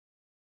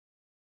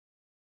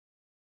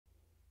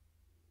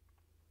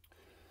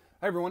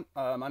Hi everyone,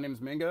 my name is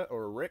Minga,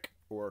 or Rick,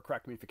 or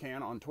Crack Me If You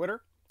Can on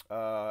Twitter.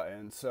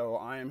 And so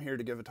I am here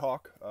to give a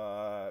talk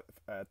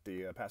at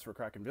the Password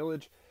Cracking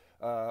Village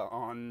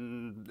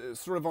on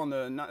sort of on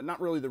the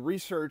not really the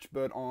research,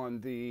 but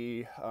on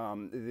the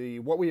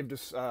what we have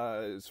just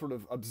sort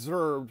of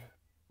observed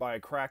by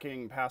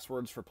cracking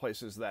passwords for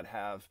places that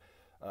have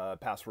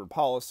password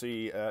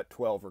policy at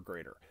 12 or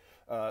greater.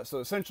 So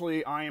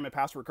essentially, I am a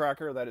password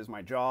cracker. That is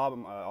my job.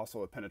 I'm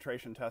also a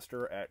penetration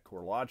tester at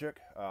CoreLogic.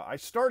 I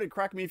started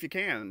Crack Me If You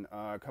Can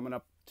coming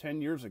up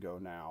 10 years ago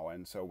now,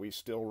 and so we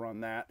still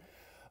run that.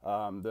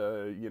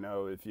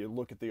 If you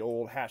look at the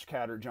old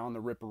Hashcat or John the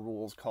Ripper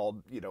rules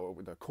called, the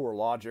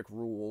CoreLogic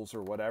rules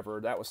or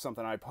whatever, that was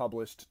something I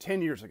published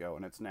 10 years ago,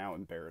 and it's now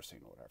embarrassing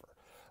or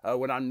whatever.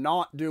 When I'm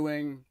not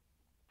doing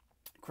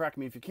Crack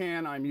Me If You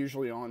Can, I'm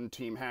usually on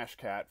Team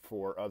Hashcat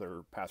for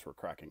other password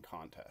cracking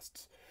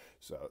contests.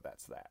 So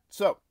that's that.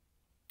 So,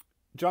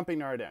 jumping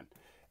right in.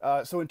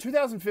 So in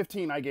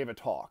 2015, I gave a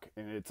talk,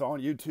 and it's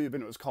on YouTube,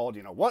 and it was called,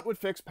 What Would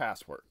Fix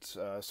Passwords?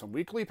 Some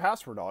weekly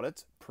password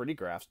audits, pretty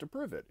graphs to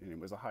prove it. And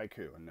it was a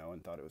haiku, and no one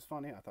thought it was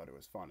funny. I thought it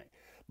was funny.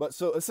 But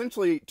so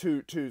essentially,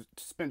 to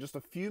spend just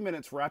a few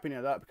minutes wrapping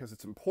it up, because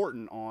it's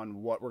important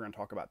on what we're going to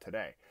talk about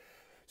today.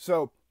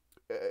 So,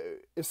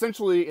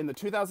 essentially in the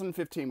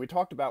 2015 we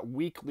talked about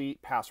weekly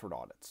password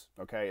audits,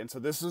 okay? And so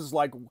this is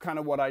like kind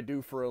of what I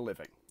do for a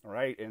living, all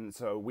right? And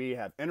so we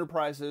have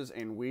enterprises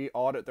and we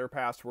audit their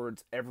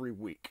passwords every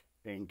week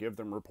and give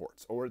them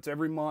reports, or it's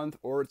every month,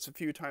 or it's a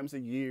few times a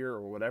year,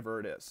 or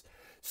whatever it is.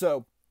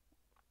 So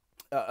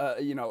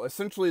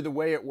essentially the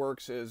way it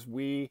works is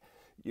we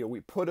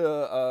put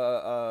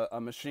a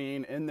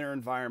machine in their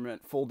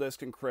environment, full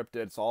disk encrypted,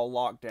 it's all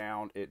locked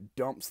down. It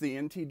dumps the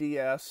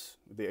NTDS,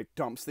 it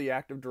dumps the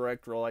Active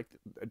Directory,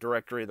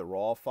 the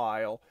raw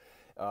file.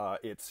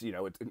 It's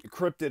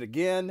encrypted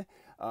again,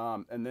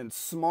 and then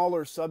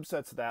smaller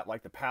subsets of that,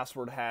 like the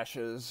password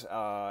hashes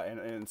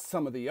and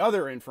some of the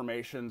other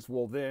informations,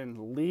 will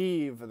then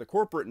leave the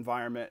corporate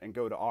environment and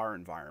go to our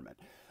environment.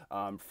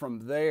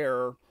 From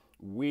there,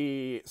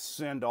 we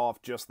send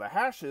off just the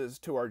hashes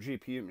to our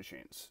GPU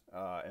machines.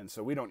 And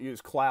so we don't use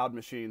cloud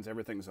machines.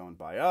 Everything's owned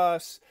by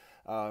us.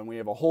 And we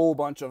have a whole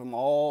bunch of them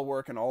all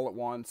working all at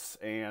once.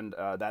 And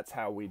that's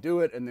how we do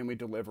it. And then we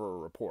deliver a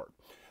report.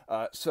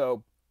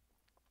 So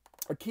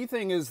a key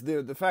thing is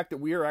the fact that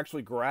we are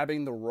actually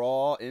grabbing the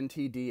raw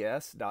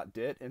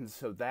ntds.dit. And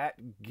so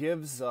that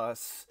gives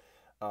us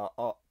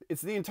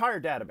it's the entire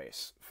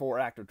database for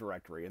Active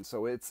Directory, and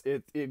so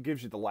it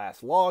gives you the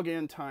last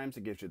login times,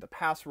 it gives you the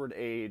password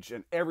age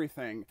and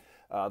everything,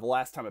 the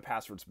last time a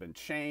password's been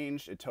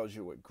changed. It tells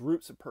you what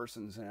groups a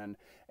person's in,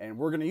 and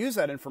we're going to use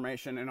that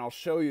information, and I'll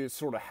show you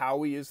sort of how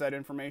we use that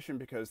information,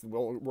 because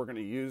we're going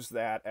to use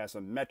that as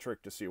a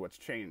metric to see what's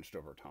changed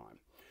over time.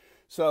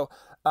 So,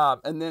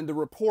 and then the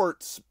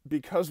reports,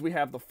 because we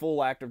have the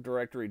full Active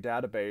Directory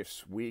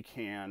database, we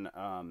can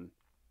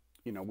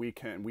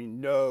we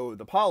know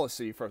the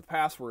policy for the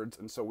passwords,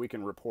 and so we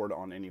can report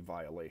on any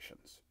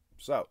violations.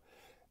 So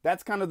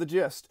that's kind of the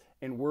gist,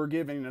 and we're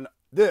giving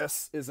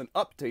this is an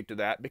update to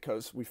that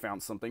because we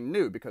found something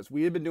new, because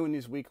we had been doing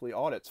these weekly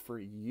audits for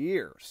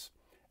years,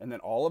 and then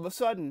all of a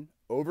sudden,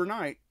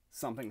 overnight,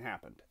 something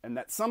happened. And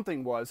that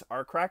something was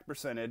our crack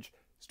percentage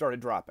started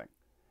dropping.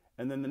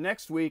 And then the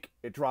next week,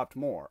 it dropped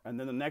more. And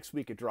then the next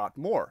week, it dropped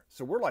more.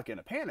 So we're like in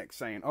a panic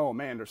saying, oh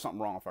man, there's something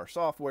wrong with our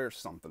software.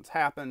 Something's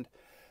happened.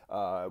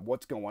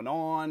 What's going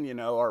on?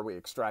 Are we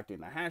extracting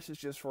the hashes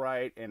just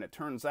right? And it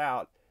turns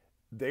out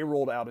they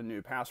rolled out a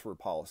new password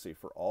policy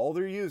for all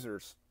their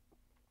users.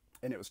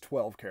 And it was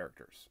 12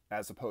 characters,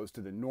 as opposed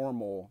to the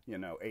normal,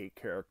 8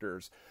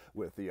 characters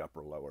with the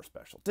upper lower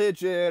special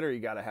digit, or you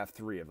got to have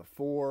 3 of the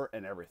 4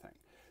 and everything.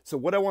 So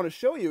what I want to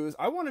show you is,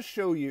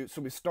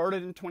 so we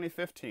started in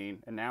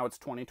 2015 and now it's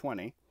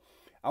 2020.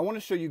 I want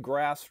to show you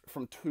graphs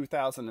from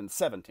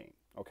 2017,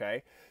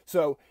 okay?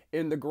 So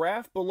in the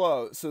graph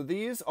below, so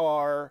these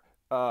are,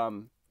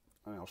 and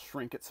I'll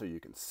shrink it so you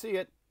can see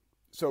it.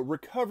 So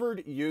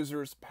recovered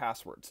users'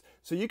 passwords.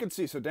 So you can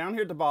see, so down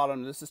here at the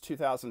bottom, this is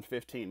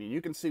 2015, and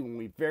you can see when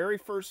we very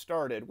first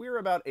started, we were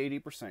about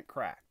 80%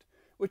 cracked,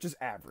 which is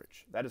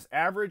average. That is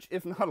average,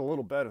 if not a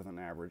little better than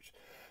average.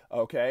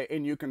 Okay,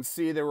 and you can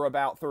see there were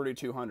about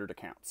 3,200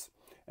 accounts.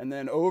 And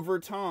then over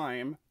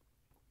time,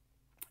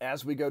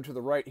 as we go to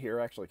the right here,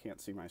 actually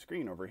can't see my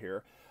screen over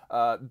here,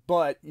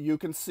 but you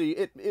can see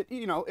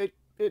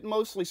it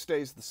mostly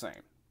stays the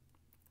same.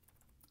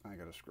 I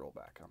gotta scroll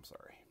back, I'm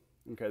sorry.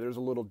 Okay, there's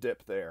a little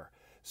dip there.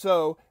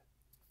 So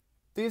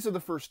these are the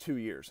first 2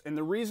 years. And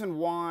the reason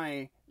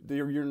why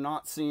you're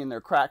not seeing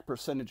their crack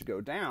percentage go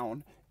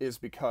down is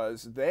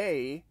because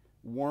they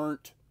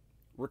weren't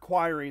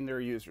requiring their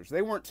users.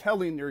 They weren't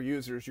telling their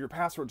users your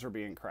passwords are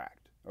being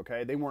cracked.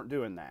 Okay, they weren't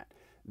doing that.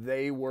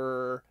 They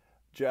were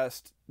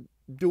just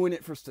doing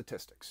it for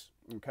statistics.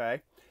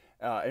 Okay,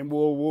 and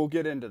we'll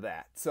get into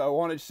that.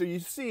 So you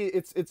see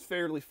it's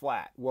fairly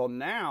flat. Well,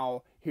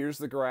 now here's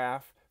the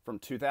graph from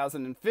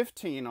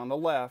 2015 on the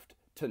left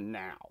to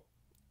now.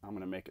 I'm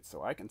going to make it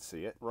so I can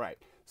see it. Right.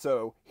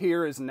 So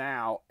here is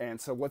now, and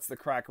so what's the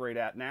crack rate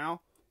at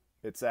now?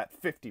 It's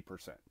at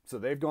 50%. So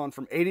they've gone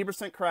from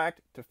 80%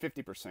 cracked to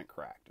 50%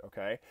 cracked,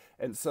 okay?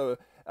 And so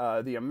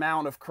the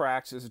amount of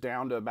cracks is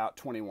down to about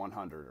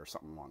 2,100 or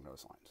something along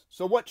those lines.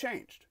 So what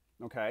changed?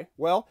 Okay,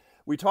 well,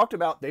 we talked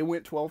about they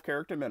went 12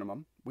 character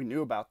minimum. We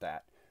knew about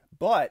that.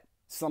 But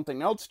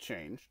something else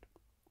changed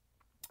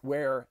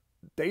where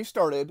they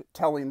started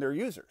telling their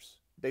users.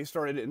 They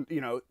started,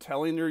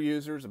 telling their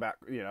users about,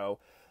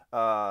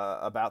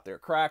 about their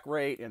crack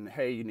rate and,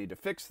 hey, you need to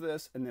fix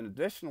this. And then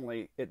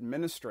additionally,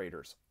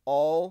 administrators,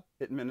 all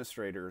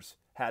administrators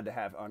had to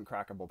have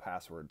uncrackable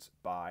passwords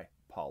by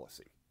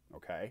policy,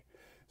 okay?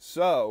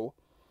 So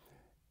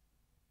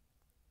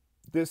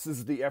this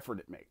is the effort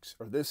it makes,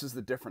 or this is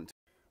the difference.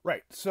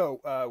 Right,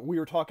 so we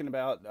were talking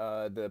about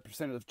the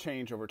percentage of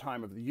change over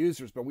time of the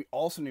users, but we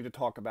also need to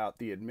talk about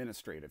the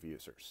administrative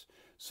users.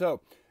 So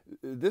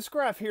this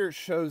graph here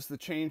shows the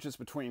changes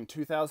between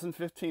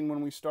 2015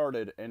 when we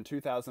started and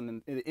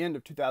the end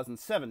of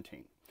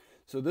 2017.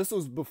 So this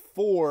was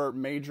before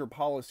major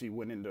policy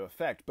went into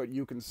effect, but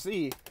you can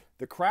see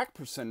the crack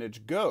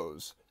percentage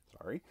goes,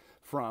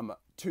 from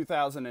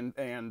 2000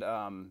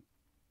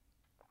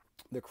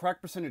 the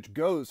crack percentage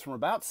goes from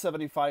about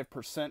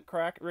 75%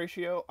 crack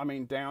ratio,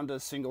 down to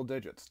single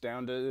digits,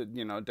 down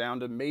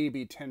to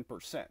maybe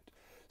 10%.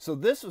 So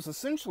this was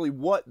essentially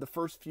what the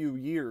first few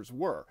years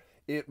were.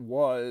 It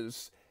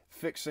was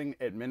fixing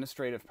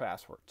administrative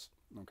passwords.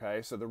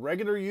 Okay, so the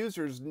regular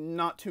users,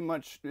 not too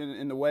much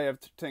in the way of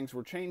things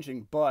were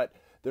changing, but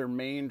their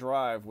main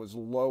drive was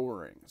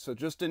lowering. So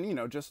just in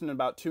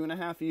about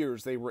 2.5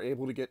 years, they were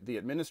able to get the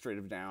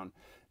administrative down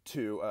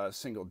to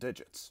single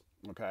digits.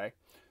 Okay,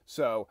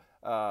 so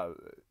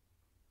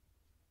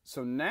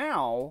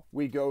now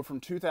we go from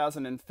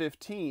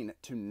 2015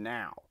 to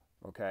now.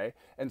 Okay,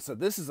 and so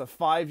this is a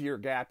 5-year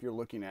gap you're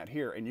looking at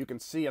here, and you can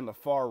see on the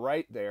far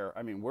right there.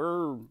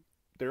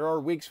 There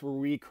are weeks where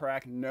we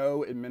crack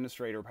no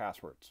administrator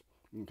passwords,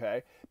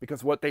 okay?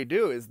 Because what they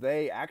do is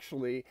they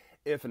actually,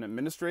 if an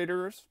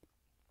administrator's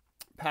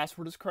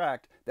password is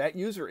cracked, that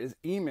user is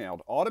emailed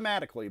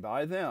automatically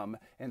by them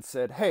and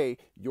said, hey,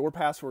 your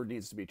password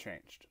needs to be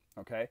changed,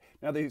 okay?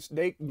 Now,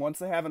 they once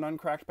they have an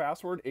uncracked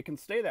password, it can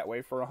stay that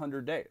way for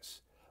 100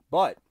 days,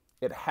 but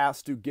it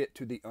has to get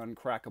to the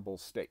uncrackable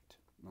state,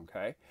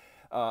 okay?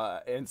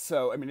 And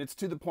so, it's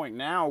to the point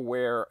now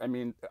where,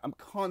 I'm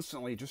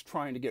constantly just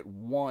trying to get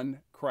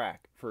one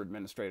crack for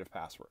administrative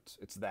passwords.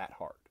 It's that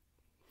hard.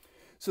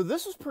 So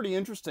this was pretty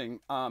interesting,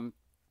 and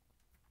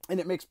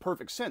it makes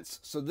perfect sense.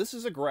 So this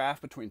is a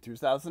graph between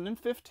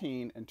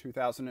 2015 and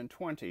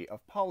 2020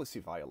 of policy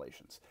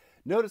violations.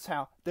 Notice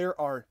how there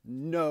are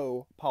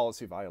no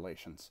policy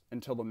violations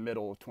until the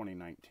middle of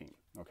 2019,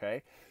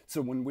 okay?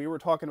 So when we were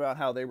talking about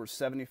how they were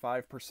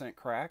 75%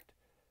 cracked,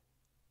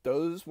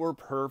 those were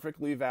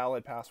perfectly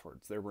valid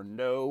passwords. There were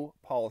no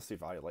policy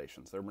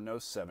violations. There were no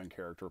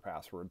 7-character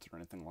passwords or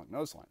anything along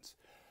those lines.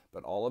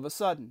 But all of a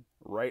sudden,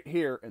 right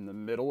here in the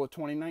middle of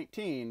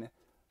 2019,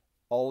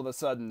 all of a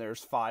sudden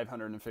there's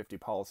 550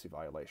 policy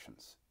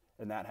violations.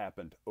 And that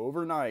happened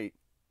overnight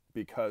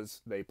because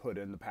they put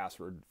in the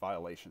password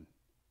violation,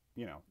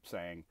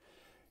 saying,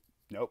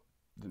 nope,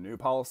 the new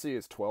policy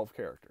is 12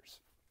 characters.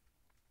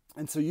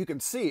 And so you can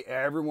see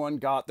everyone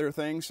got their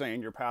thing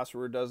saying your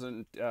password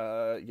doesn't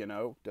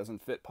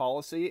fit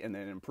policy, and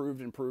then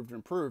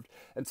improved.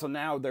 And so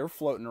now they're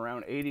floating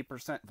around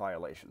 80%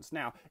 violations.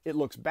 Now, it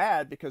looks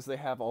bad because they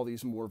have all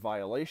these more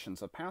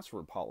violations of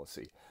password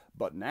policy.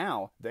 But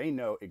now they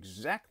know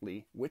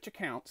exactly which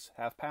accounts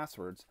have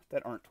passwords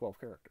that aren't 12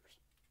 characters.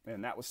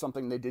 And that was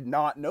something they did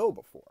not know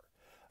before.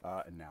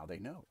 And now they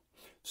know.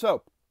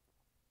 So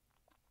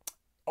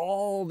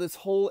all this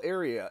whole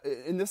area,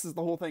 and this is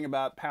the whole thing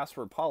about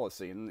password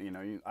policy,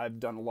 and I've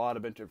done a lot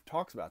of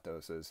talks about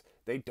those, is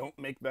they don't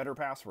make better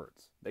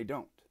passwords. They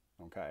don't,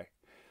 okay?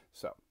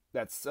 So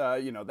that's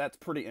that's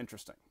pretty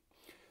interesting.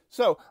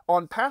 So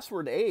on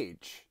password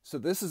age, so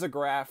this is a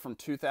graph from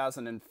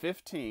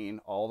 2015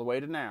 all the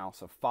way to now,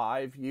 so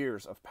 5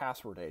 years of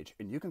password age,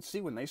 and you can see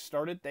when they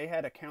started, they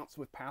had accounts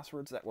with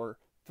passwords that were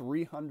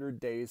 300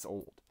 days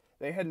old.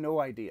 They had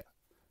no idea.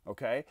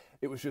 Okay,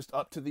 it was just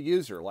up to the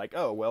user, like,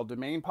 oh, well,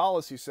 domain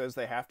policy says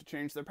they have to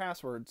change their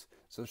passwords,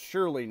 so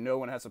surely no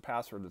one has a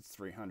password that's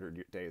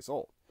 300 days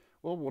old.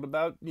 Well, what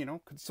about,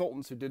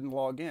 consultants who didn't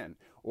log in,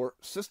 or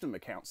system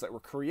accounts that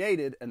were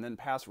created and then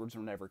passwords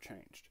were never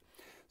changed?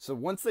 So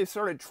once they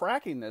started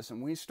tracking this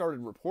and we started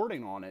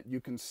reporting on it,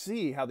 you can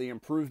see how the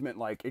improvement,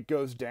 like, it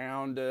goes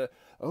down to,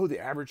 oh, the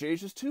average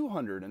age is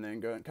 200, and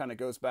then kind of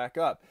goes back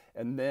up,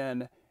 and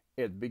then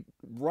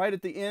right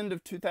at the end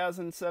of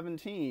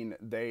 2017,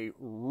 they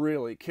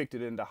really kicked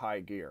it into high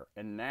gear.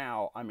 And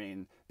now,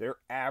 their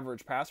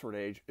average password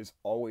age is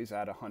always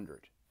at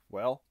 100.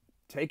 Well,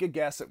 take a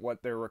guess at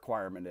what their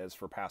requirement is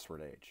for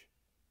password age.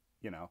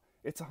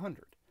 It's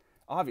 100,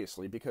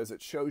 obviously, because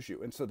it shows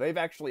you. And so they've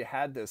actually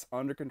had this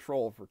under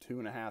control for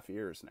 2.5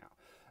 years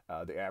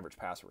now, the average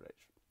password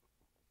age.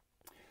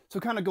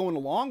 So kind of going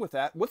along with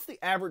that, what's the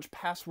average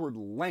password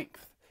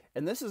length?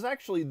 And this is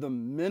actually the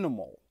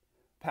minimal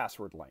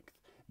password length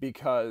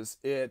because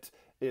it's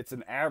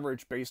an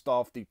average based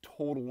off the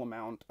total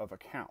amount of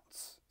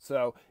accounts.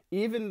 So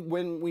even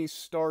when we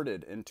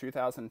started in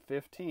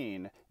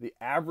 2015, the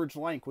average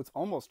length was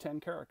almost 10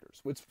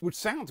 characters, which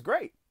sounds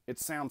great. It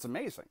sounds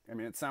amazing. I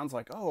mean, it sounds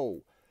like,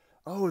 oh,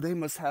 they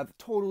must have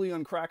totally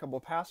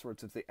uncrackable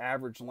passwords if the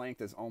average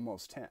length is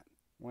almost 10.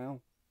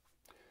 Well,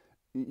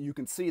 you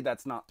can see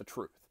that's not the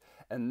truth.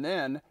 And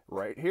then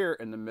right here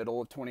in the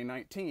middle of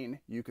 2019,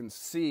 you can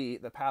see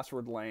the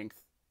password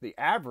length, the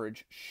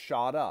average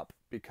shot up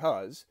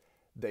because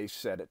they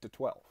set it to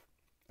 12.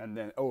 And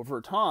then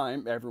over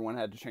time, everyone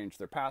had to change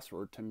their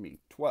password to meet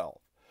 12.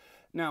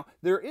 Now,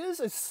 there is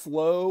a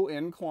slow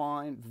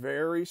incline,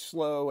 very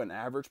slow, an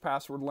average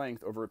password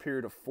length over a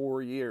period of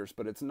 4 years,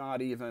 but it's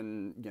not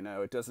even,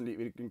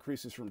 it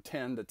increases from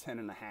 10 to 10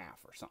 and a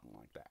half or something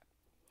like that.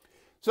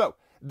 So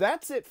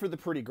that's it for the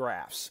pretty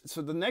graphs.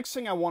 So the next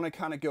thing I want to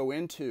kind of go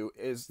into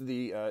is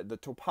the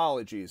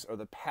topologies or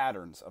the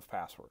patterns of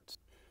passwords.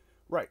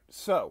 Right,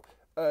 so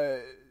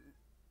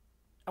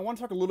I want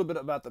to talk a little bit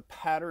about the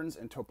patterns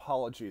and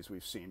topologies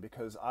we've seen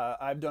because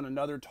I've done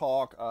another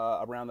talk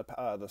around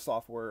the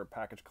software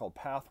package called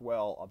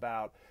Pathwell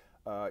about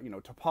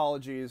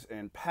topologies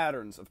and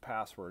patterns of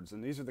passwords,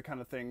 and these are the kind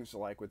of things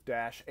like with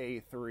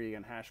 -A3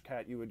 and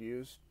Hashcat you would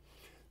use.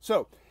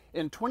 So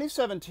in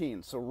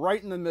 2017, so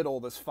right in the middle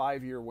of this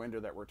 5-year window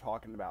that we're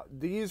talking about,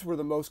 these were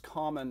the most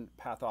common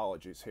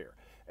pathologies here.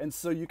 And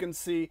so you can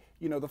see,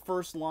 the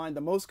first line,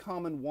 the most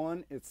common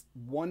one, it's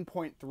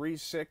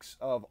 1.36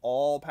 of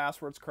all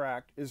passwords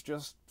cracked is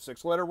just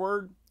 6-letter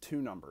word,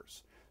 2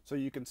 numbers. So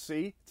you can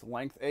see it's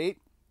length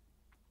 8.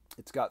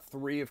 It's got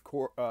 3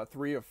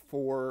 of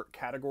 4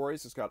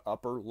 categories. It's got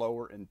upper,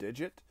 lower, and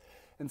digit.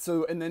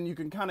 And then you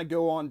can kind of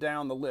go on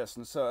down the list.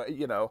 And so,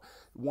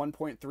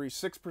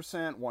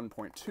 1.36%,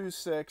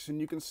 1.26,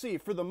 and you can see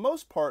for the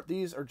most part,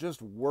 these are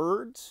just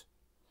words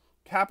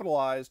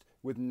capitalized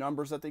with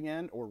numbers at the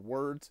end, or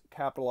words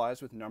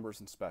capitalized with numbers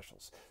and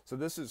specials. So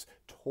this is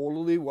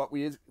totally what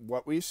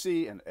we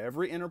see in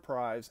every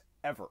enterprise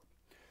ever.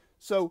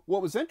 So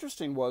what was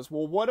interesting was,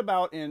 well, what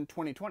about in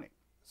 2020?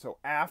 So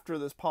after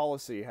this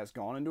policy has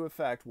gone into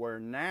effect, where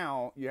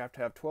now you have to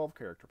have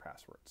 12-character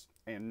passwords,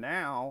 and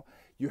now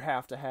you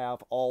have to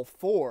have all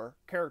 4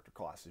 character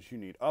classes. You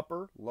need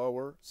upper,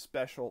 lower,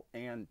 special,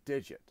 and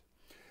digit.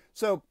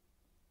 So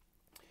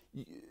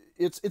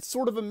it's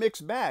sort of a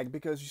mixed bag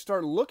because you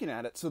start looking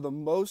at it. So the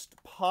most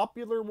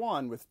popular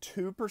one with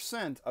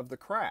 2% of the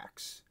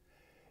cracks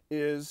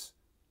is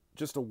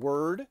just a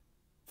word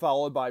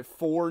followed by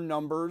 4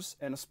 numbers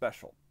and a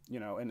special.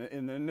 And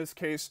in this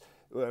case,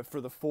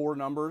 for the 4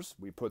 numbers,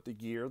 we put the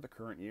year, the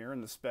current year,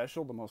 and the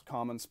special. The most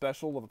common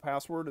special of a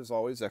password is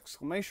always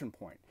exclamation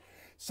point.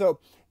 So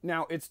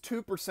now it's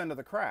 2% of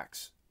the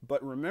cracks.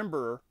 But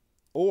remember,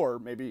 or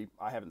maybe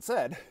I haven't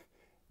said,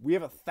 we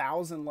have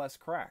 1,000 less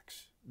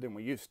cracks than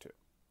we used to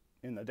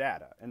in the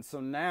data. And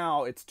so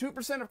now it's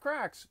 2% of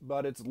cracks,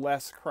 but it's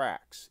less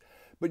cracks.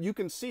 But you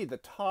can see the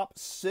top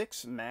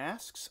 6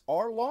 masks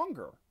are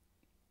longer.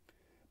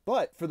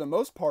 But for the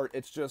most part,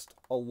 it's just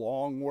a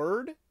long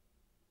word,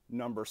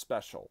 number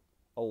special.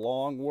 A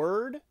long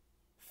word,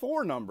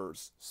 4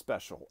 numbers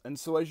special. And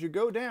so as you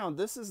go down,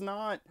 this is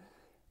not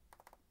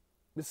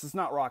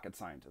rocket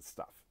scientist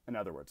stuff. In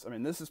other words, I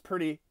mean, this is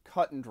pretty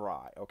cut and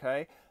dry,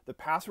 okay? The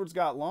passwords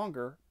got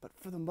longer, but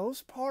for the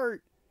most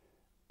part,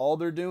 all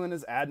they're doing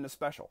is adding a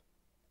special,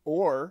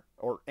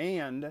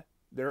 and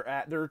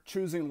they're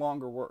choosing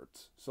longer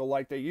words. So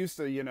like they used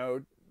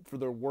to, for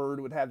their word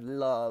would have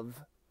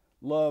love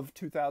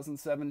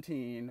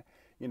 2017,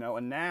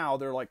 and now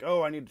they're like,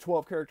 oh, I need a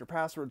 12-character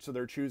password, so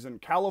they're choosing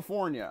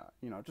California,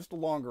 just a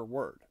longer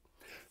word.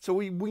 So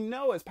we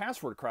know as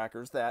password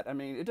crackers that, I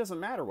mean, it doesn't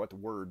matter what the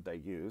word they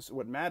use.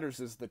 What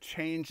matters is the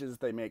changes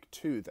they make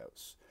to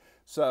those.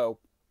 So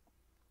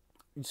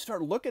you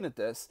start looking at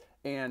this,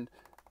 and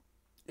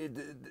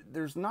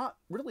there's not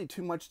really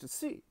too much to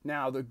see.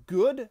 Now, the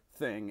good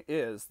thing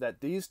is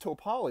that these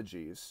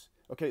topologies,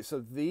 okay,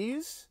 so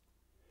these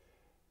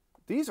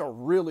are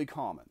really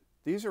common.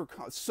 These are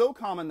so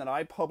common that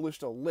I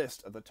published a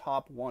list of the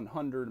top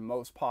 100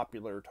 most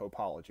popular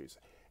topologies.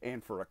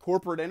 And for a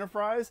corporate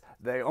enterprise,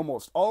 they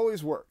almost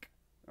always work.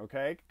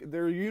 Okay,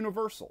 they're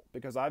universal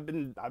because I've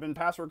been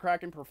password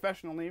cracking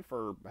professionally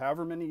for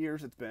however many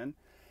years it's been,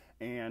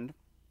 and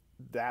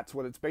that's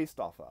what it's based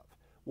off of.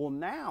 Well,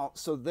 now,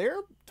 so their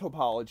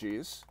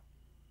topologies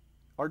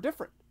are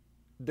different.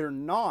 They're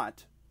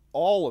not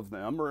all of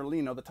them, or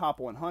the top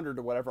 100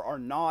 or whatever, are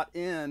not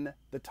in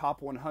the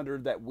top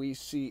 100 that we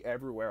see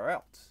everywhere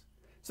else.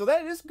 So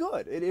that is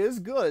good. It is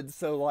good.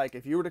 So like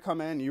if you were to come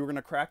in, you were going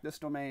to crack this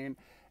domain,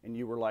 and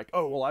you were like,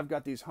 oh, well, I've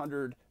got these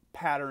 100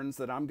 patterns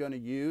that I'm going to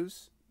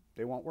use,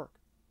 they won't work.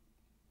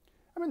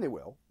 I mean, they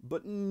will,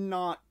 but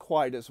not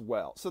quite as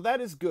well. So that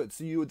is good.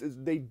 So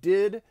they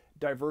did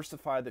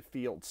diversify the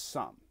field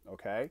some,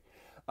 okay?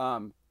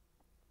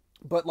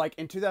 But like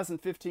in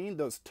 2015,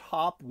 those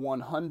top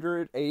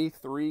 100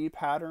 A3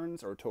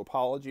 patterns or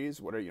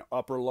topologies, what are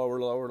upper, lower,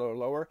 lower, lower,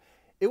 lower,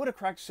 it would have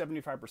cracked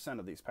 75%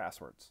 of these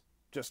passwords.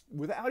 Just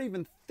without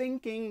even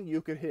thinking,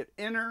 you could hit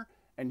enter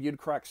and you'd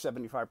crack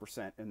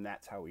 75%, and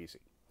that's how easy.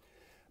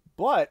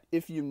 But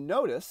if you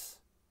notice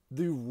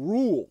the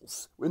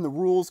rules, when the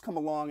rules come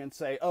along and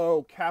say,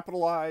 oh,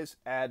 capitalize,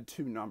 add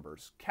 2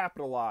 numbers,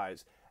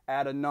 capitalize,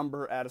 add a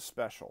number, add a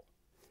special.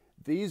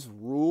 These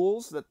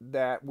rules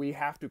that we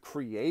have to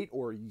create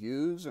or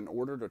use in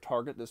order to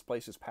target this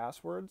place's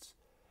passwords,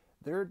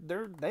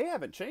 they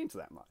haven't changed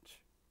that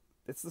much.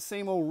 It's the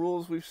same old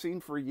rules we've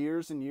seen for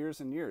years and years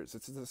and years.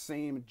 It's the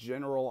same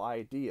general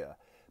idea.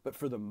 But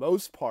for the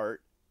most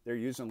part, they're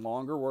using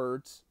longer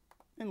words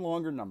and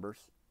longer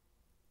numbers.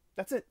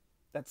 That's it.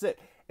 That's it.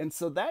 And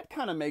so that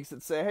kind of makes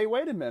it say, hey,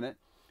 wait a minute.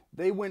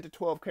 They went to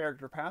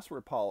 12-character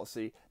password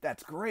policy.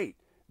 That's great.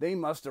 They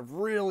must have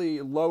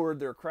really lowered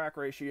their crack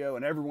ratio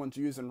and everyone's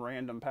using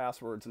random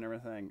passwords and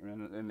everything.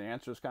 And the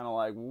answer is kind of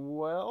like,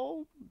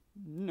 well,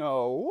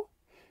 no,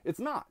 it's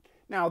not.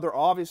 Now,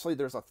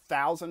 there's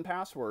 1,000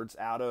 passwords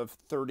out of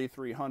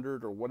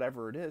 3,300 or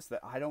whatever it is that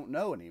I don't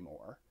know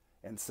anymore.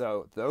 And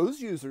so those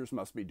users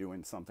must be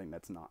doing something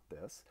that's not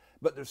this.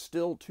 But there's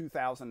still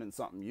 2,000 and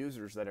something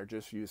users that are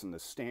just using the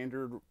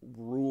standard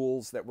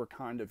rules that we're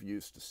kind of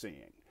used to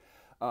seeing.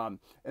 And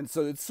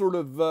so it's sort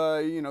of,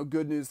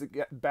 good news,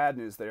 bad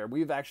news there.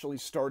 We've actually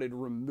started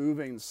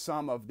removing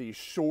some of the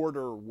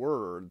shorter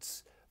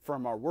words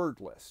from our word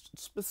list,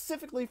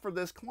 specifically for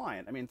this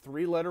client. I mean,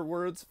 3-letter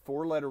words,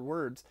 4-letter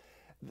words,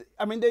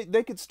 I mean,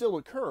 they could still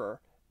occur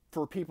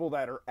for people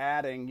that are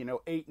adding,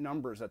 8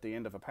 numbers at the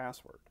end of a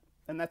password.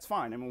 And that's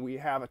fine. I mean, we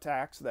have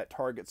attacks that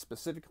target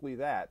specifically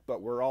that,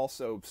 but we're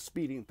also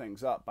speeding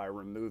things up by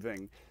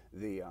removing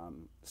the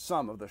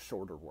some of the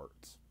shorter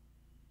words.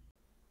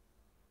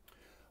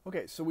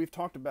 Okay, so we've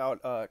talked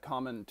about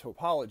common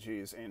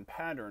topologies and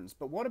patterns,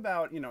 but what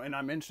about, and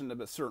I mentioned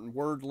about certain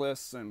word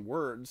lists and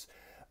words.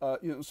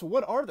 So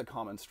what are the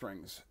common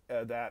strings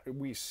that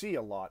we see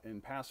a lot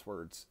in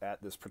passwords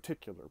at this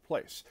particular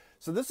place?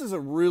 So this is a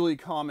really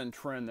common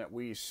trend that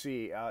we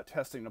see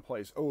testing a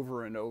place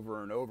over and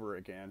over and over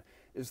again,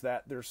 is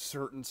that there's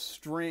certain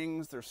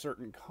strings, there's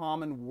certain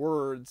common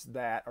words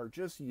that are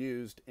just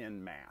used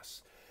en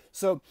masse.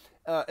 So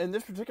in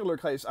this particular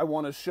case, I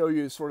want to show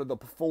you sort of the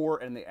before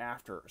and the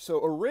after.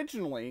 So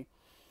originally,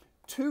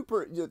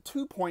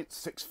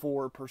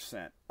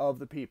 2.64% of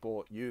the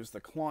people use the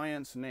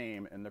client's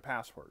name in the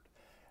password.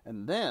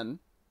 And then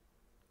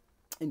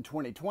in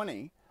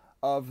 2020,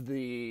 of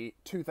the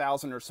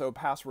 2,000 or so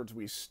passwords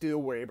we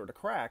still were able to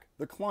crack,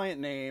 the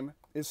client name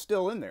is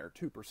still in there,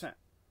 2%.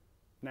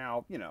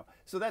 Now,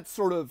 so that's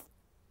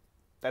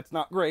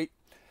not great.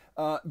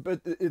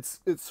 But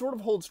it sort of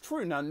holds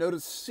true. Now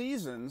notice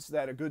seasons,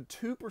 that a good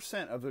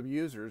 2% of the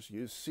users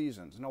use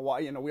seasons. Now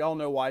why, we all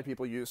know why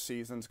people use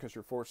seasons, because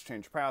you're forced to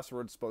change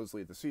passwords.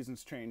 Supposedly the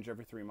seasons change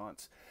every 3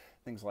 months,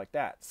 things like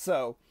that.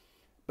 So,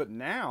 but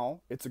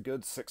now it's a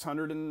good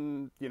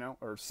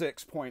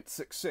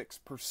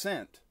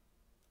 6.66%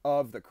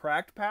 of the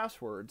cracked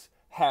passwords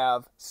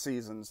have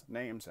seasons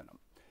names in them.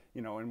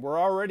 And we're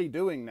already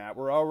doing that.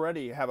 We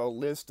already have a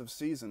list of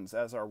seasons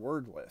as our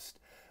word list.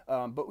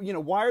 But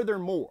why are there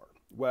more?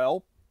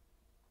 Well,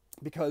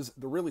 because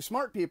the really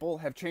smart people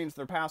have changed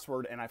their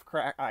password and I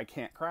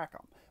can't crack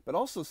them. But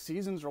also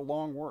seasons are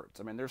long words.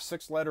 I mean, they're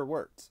 6-letter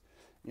words.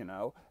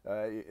 You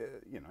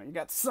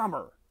got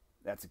summer.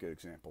 That's a good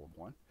example of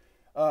one.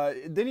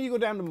 Then you go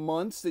down to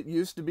months. It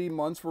used to be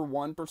months were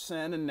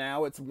 1% and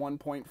now it's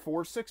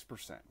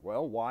 1.46%.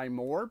 Well, why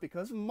more?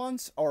 Because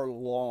months are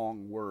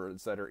long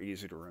words that are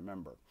easy to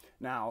remember.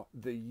 Now,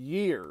 the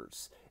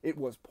years, it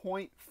was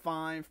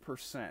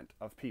 0.5%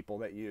 of people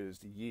that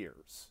used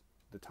years,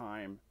 the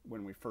time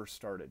when we first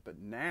started. But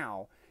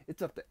now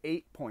it's up to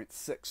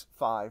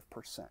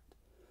 8.65%.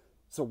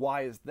 So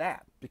why is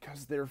that?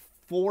 Because they're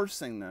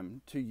forcing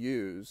them to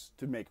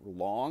make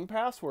long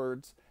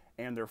passwords,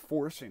 and they're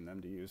forcing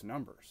them to use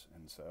numbers.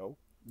 And so,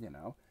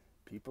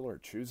 people are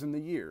choosing the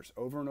years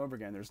over and over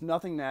again. There's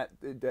nothing that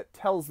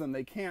tells them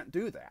they can't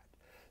do that.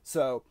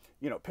 So,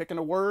 picking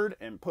a word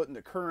and putting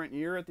the current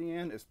year at the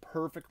end is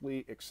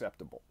perfectly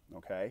acceptable,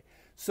 okay?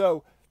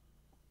 So,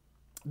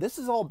 this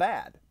is all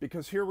bad,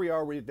 because here we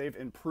are, they've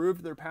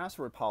improved their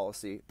password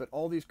policy, but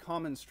all these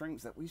common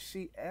strings that we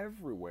see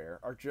everywhere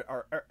are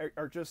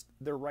just,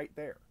 they're right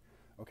there,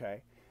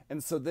 okay?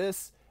 And so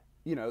this,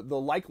 the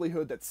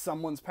likelihood that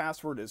someone's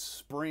password is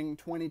spring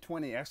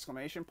 2020 !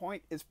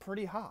 Is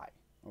pretty high,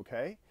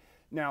 okay?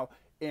 Now,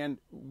 and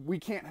we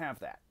can't have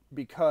that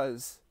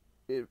because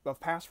of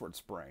password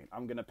spraying.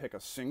 I'm going to pick a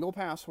single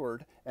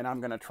password and I'm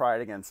going to try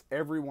it against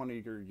every one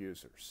of your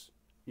users,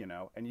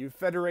 and you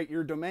federate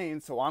your domain,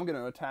 so I'm going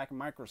to attack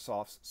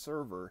Microsoft's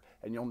server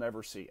and you'll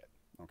never see it,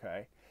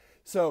 okay?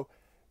 So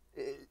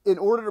in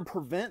order to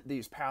prevent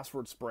these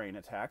password spraying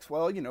attacks,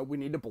 well, we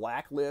need to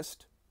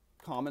blacklist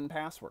common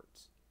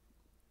passwords.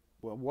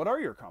 Well, what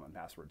are your common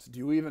passwords? Do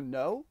you even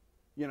know?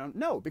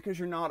 No, because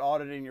you're not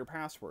auditing your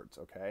passwords,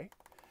 okay?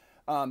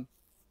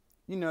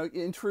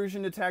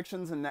 Intrusion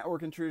detections and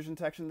network intrusion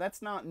detection,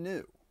 that's not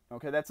new,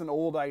 okay? That's an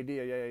old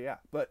idea, yeah.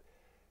 But,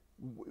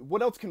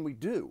 what else can we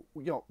do?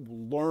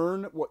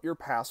 Learn what your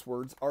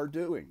passwords are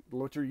doing,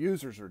 what your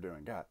users are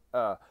doing.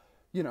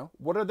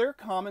 What are their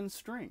common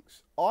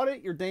strengths?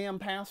 Audit your damn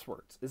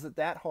passwords. Is it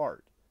that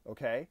hard?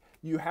 Okay,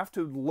 you have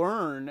to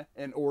learn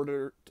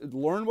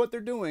what they're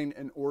doing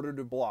in order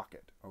to block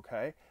it.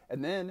 Okay,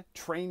 and then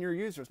train your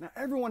users. Now,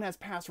 everyone has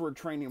password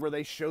training where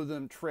they show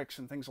them tricks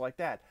and things like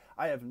that.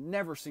 I have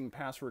never seen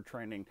password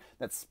training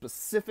that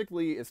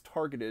specifically is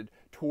targeted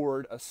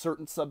toward a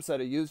certain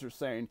subset of users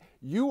saying,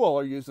 you all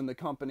are using the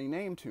company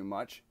name too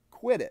much,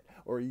 quit it.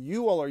 Or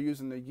you all are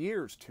using the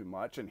years too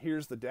much, and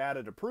here's the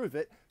data to prove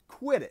it,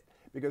 quit it.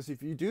 Because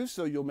if you do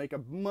so, you'll make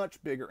a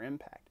much bigger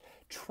impact.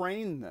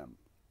 Train them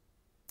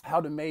how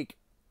to make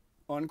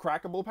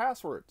uncrackable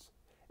passwords,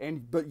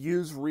 but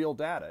use real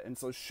data. And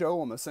so show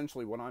them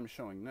essentially what I'm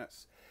showing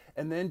this.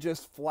 And then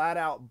just flat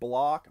out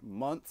block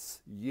months,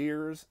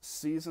 years,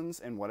 seasons,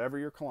 and whatever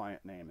your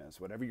client name is,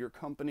 whatever your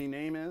company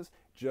name is,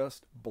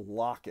 just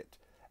block it.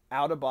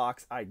 Out of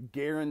box, I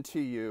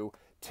guarantee you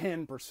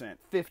 10%,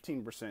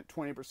 15%,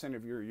 20%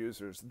 of your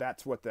users,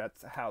 that's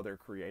how they're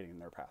creating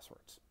their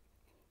passwords.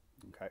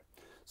 Okay.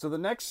 So the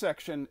next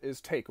section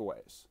is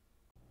takeaways.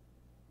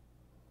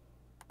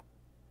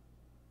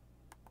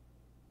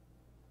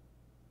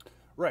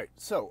 Right,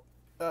 so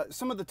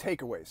some of the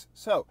takeaways.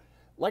 So,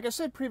 like I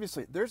said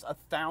previously, there's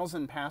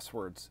 1,000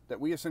 passwords that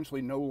we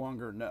essentially no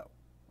longer know,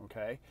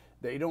 okay?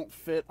 They don't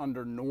fit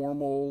under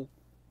normal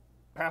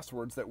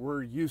passwords that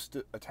we're used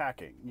to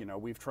attacking.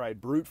 We've tried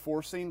brute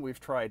forcing, we've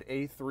tried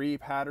A3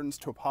 patterns,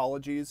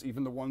 topologies,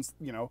 even the ones,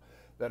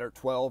 that are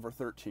 12 or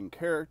 13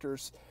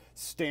 characters,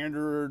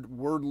 standard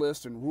word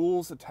list and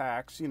rules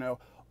attacks,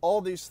 all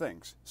these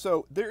things.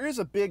 So there is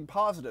a big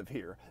positive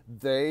here.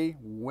 They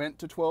went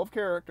to 12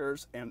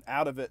 characters, and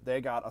out of it,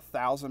 they got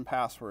 1,000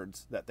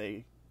 passwords that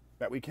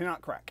we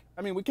cannot crack.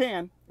 I mean, we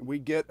can. We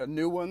get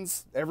new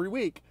ones every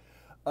week.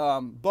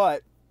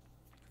 But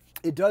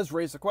it does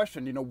raise the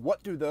question,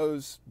 what do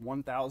those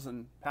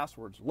 1,000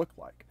 passwords look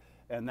like?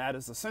 And that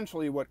is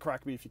essentially what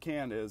Crack Me If You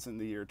Can is in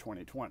the year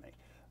 2020.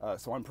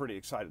 So I'm pretty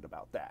excited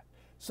about that.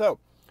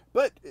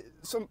 But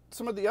some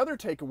of the other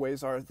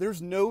takeaways are there's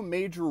no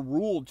major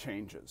rule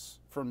changes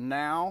from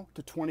now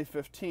to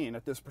 2015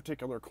 at this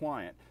particular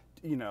client,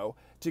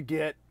 to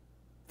get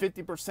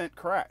 50%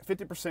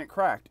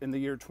 cracked in the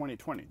year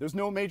 2020. There's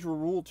no major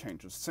rule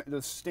changes.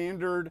 The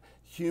standard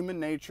human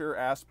nature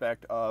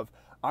aspect of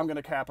I'm going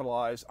to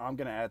capitalize, I'm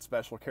going to add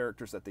special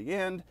characters at the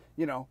end,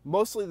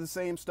 mostly the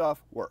same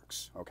stuff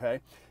works, okay?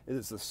 It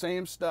is the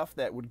same stuff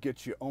that would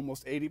get you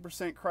almost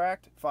 80%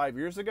 cracked 5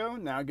 years ago,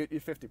 now get you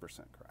 50%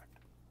 cracked.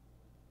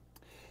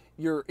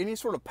 Any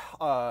sort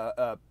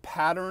of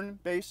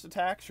pattern-based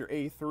attacks, your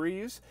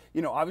A3s,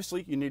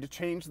 obviously you need to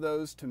change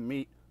those to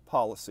meet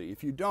policy.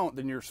 If you don't,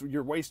 then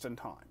you're wasting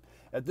time.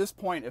 At this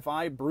point, if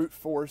I brute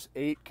force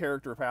 8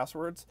 character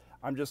passwords,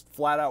 I'm just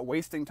flat out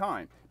wasting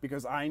time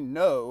because I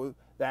know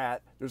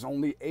that there's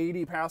only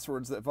 80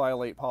 passwords that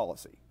violate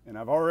policy, and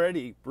I've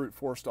already brute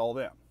forced all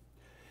them.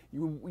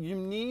 You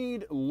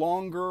need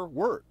longer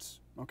words,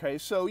 okay?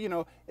 So,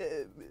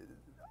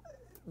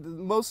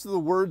 most of the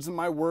words in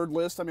my word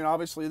list, I mean,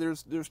 obviously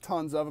there's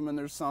tons of them, and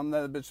there's some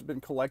that have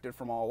been collected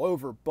from all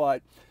over,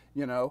 but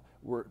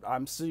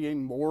I'm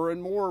seeing more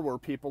and more where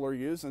people are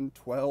using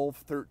 12,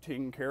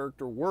 13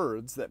 character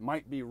words that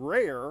might be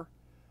rare,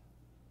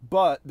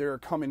 but they're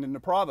coming into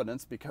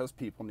providence because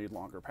people need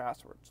longer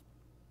passwords.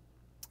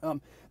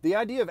 The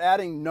idea of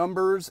adding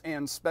numbers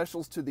and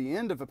specials to the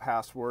end of a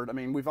password, I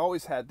mean, we've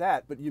always had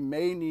that, but you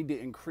may need to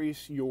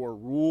increase your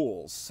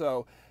rules.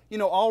 So,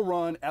 I'll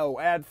run,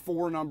 add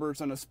 4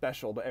 numbers and a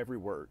special to every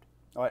word.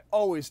 I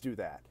always do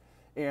that.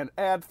 And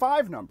add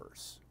 5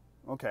 numbers.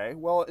 Okay,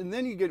 well, and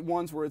then you get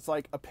ones where it's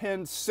like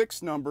append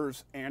 6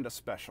 numbers and a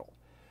special.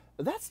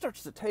 That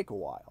starts to take a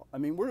while. I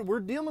mean, we're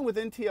dealing with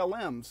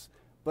NTLMs,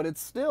 but it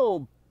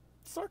still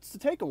starts to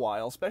take a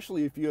while,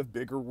 especially if you have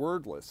bigger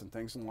word lists and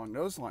things along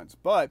those lines.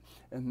 But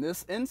in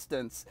this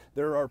instance,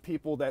 there are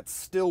people that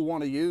still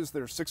want to use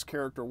their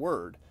 6-character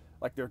word,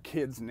 like their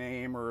kid's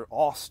name or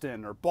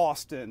Austin or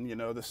Boston,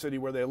 the city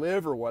where they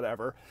live or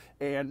whatever,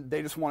 and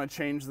they just want to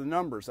change the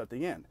numbers at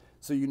the end.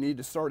 So you need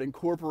to start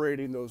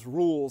incorporating those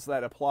rules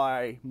that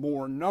apply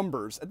more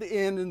numbers at the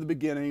end, in the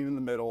beginning, in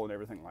the middle, and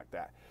everything like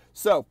that.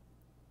 So,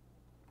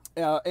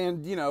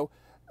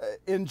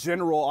 in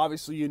general,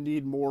 obviously you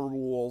need more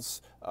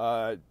rules.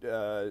 I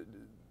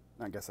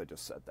guess I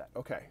just said that.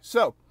 Okay,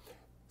 so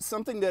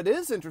something that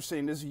is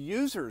interesting is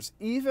users,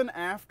 even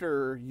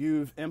after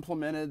you've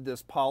implemented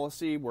this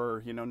policy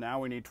where,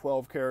 now we need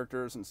 12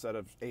 characters instead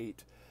of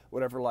 8,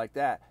 whatever like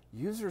that,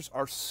 users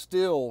are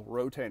still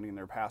rotating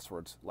their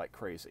passwords like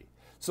crazy.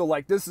 So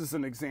like this is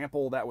an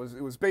example that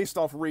it was based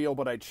off real,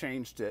 but I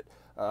changed it.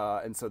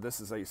 And so this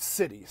is a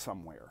city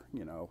somewhere,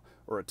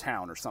 or a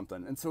town or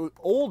something. And so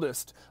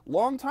oldest,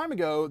 long time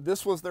ago,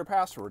 this was their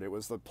password. It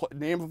was the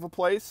name of a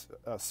place,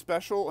 a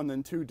special, and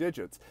then 2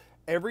 digits.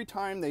 Every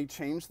time they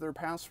changed their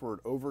password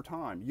over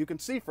time, you can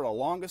see for the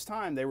longest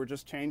time they were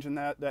just changing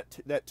that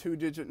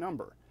 2-digit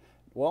number.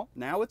 Well,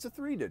 now it's a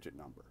 3-digit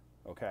number.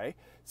 Okay,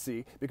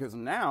 see, because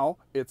now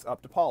it's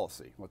up to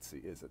policy. Let's see,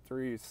 is it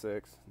 3,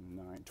 6,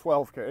 9,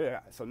 12? Yeah,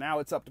 so now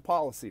it's up to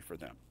policy for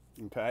them.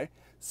 Okay,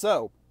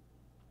 so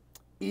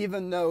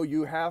even though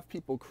you have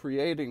people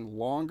creating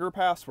longer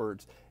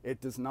passwords,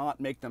 it does not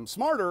make them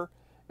smarter,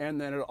 and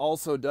then it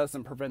also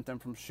doesn't prevent them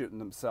from shooting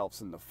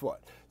themselves in the foot.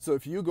 So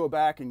if you go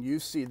back and you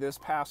see this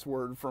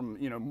password from,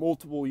 you know,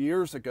 multiple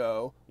years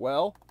ago,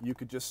 well, you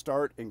could just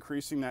start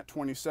increasing that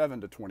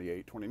 27 to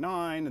 28,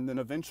 29, and then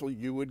eventually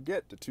you would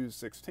get to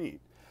 216.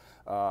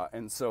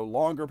 And so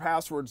longer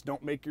passwords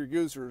don't make your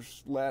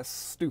users less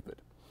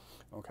stupid,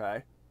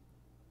 okay?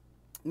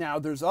 Now,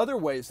 there's other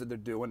ways that they're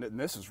doing it, and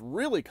this is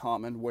really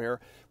common, where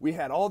we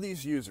had all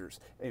these users,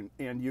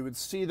 and you would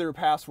see their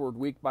password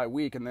week by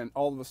week, and then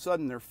all of a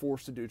sudden they're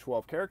forced to do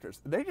 12 characters.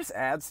 They just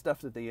add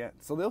stuff at the end,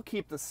 so they'll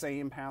keep the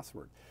same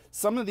password.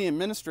 Some of the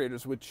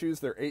administrators would choose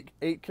their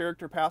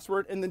eight-character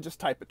password and then just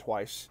type it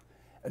twice.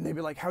 And they'd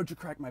be like, how'd you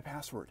crack my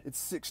password? It's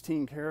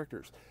 16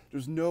 characters.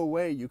 There's no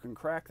way you can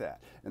crack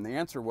that. And the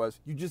answer was,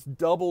 you just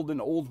doubled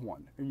an old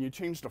one, and you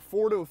changed a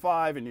 4 to a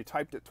 5, and you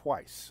typed it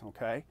twice,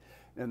 okay?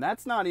 And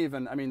that's not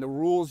even, I mean, the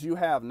rules you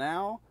have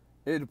now,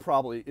 it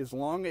probably, as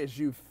long as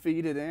you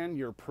feed it in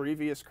your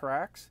previous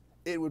cracks,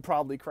 it would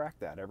probably crack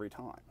that every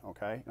time,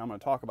 okay? And I'm going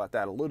to talk about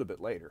that a little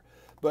bit later.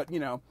 But, you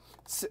know,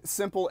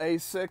 simple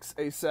A6,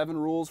 A7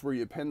 rules where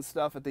you pin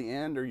stuff at the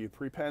end or you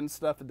prepend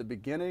stuff at the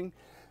beginning,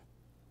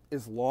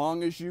 as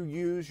long as you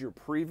use your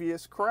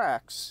previous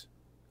cracks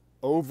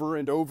over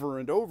and over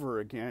and over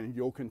again,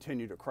 you'll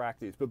continue to crack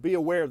these. But be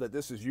aware that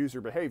this is user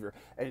behavior.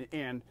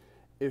 And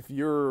if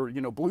you're, you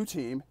know, blue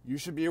team, you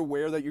should be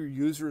aware that your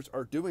users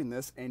are doing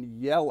this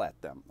and yell at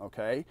them,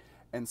 okay?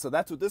 And so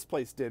that's what this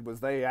place did,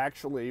 was they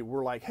actually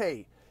were like,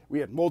 hey, we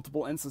had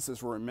multiple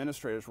instances where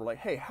administrators were like,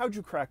 hey, how'd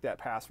you crack that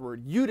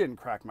password? You didn't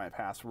crack my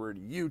password,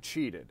 you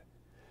cheated.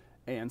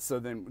 And so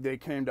then they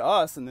came to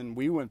us, and then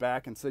we went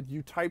back and said,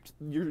 you typed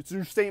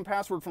your same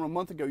password from a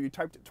month ago, you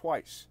typed it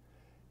twice.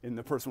 And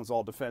the person was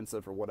all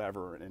defensive or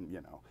whatever, and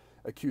you know,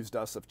 accused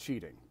us of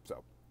cheating.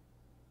 So,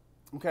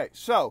 okay,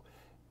 so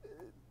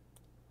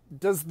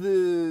does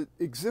the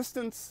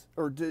existence,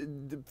 or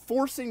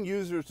forcing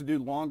users to do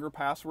longer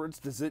passwords,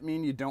 does it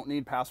mean you don't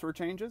need password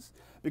changes?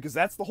 Because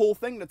that's the whole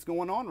thing that's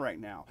going on right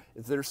now,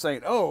 is they're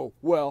saying, oh,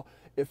 well,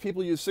 if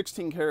people use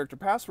 16-character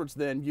passwords,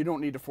 then you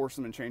don't need to force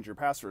them to change your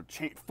password.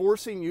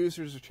 Forcing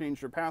users to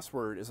change their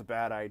password is a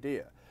bad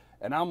idea.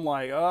 And I'm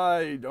like,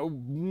 I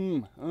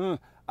don't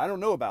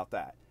know about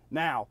that.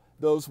 Now,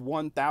 those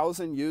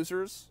 1,000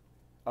 users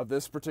of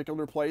this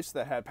particular place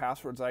that had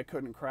passwords I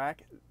couldn't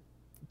crack,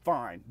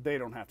 fine. They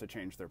don't have to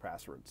change their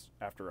passwords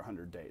after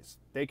 100 days.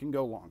 They can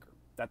go longer.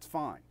 That's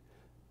fine.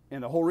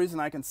 And the whole reason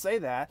I can say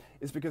that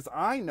is because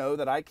I know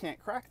that I can't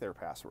crack their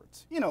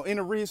passwords, you know, in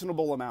a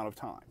reasonable amount of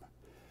time.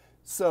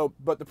 So,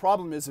 but the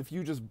problem is, if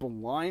you just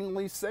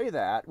blindly say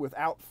that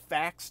without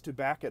facts to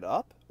back it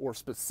up or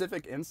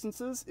specific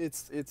instances,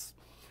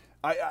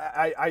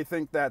 I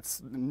think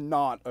that's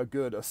not a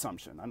good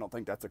assumption. I don't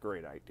think that's a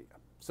great idea.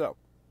 So,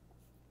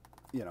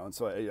 you know, and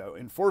so, you know,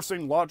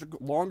 enforcing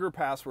longer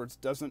passwords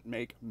doesn't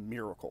make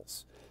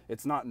miracles.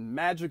 It's not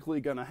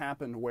magically going to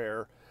happen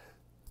where,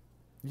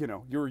 you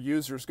know, your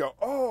users go,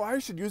 oh, I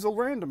should use a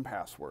random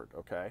password.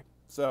 Okay.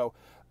 So,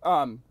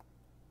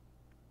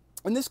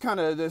 and this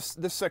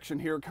section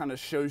here kind of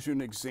shows you an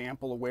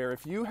example of where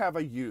if you have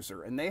a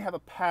user and they have a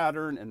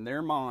pattern in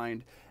their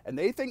mind and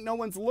they think no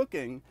one's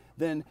looking,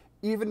 then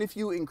even if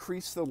you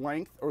increase the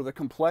length or the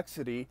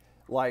complexity,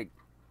 like,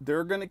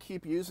 they're going to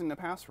keep using the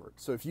password.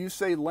 So if you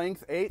say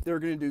length 8, they're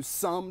going to do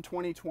sum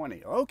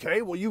 2020.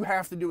 Okay, well, you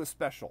have to do a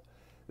special.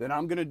 Then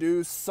I'm going to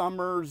do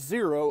summer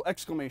 0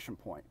 exclamation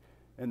point.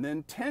 And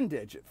then 10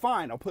 digit.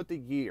 Fine, I'll put the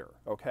year,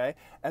 okay?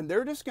 And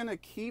they're just going to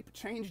keep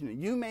changing it.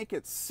 You make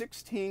it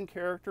 16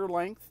 character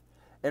length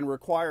and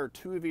require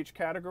 2 of each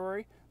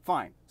category.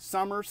 Fine,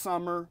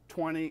 summer,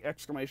 20,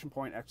 exclamation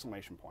point,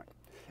 exclamation point.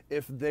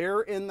 If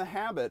they're in the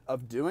habit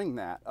of doing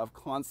that, of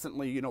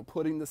constantly, you know,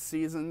 putting the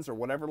seasons or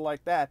whatever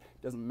like that,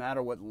 doesn't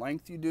matter what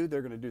length you do,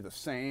 they're going to do the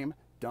same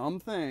dumb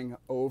thing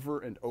over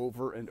and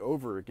over and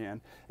over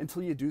again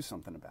until you do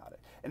something about it.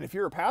 And if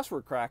you're a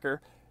password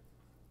cracker,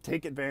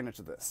 take advantage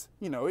of this.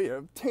 You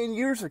know, 10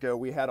 years ago,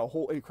 we had a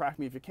whole, in Crack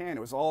Me If You Can,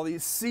 it was all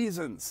these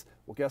seasons.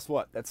 Well, guess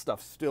what? That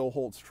stuff still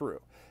holds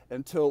true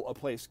until a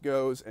place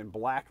goes and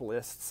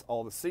blacklists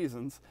all the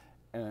seasons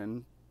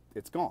and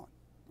it's gone,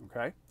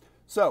 okay?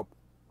 So,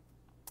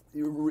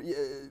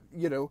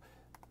 you know,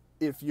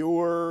 if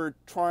you're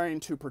trying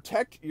to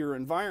protect your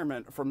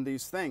environment from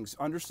these things,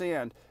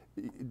 understand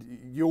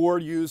your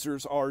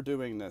users are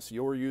doing this.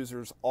 Your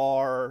users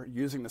are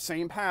using the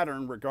same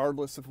pattern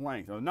regardless of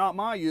length. Now, not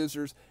my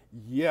users,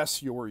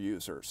 yes, your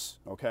users,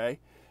 okay?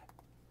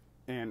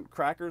 And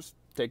crackers,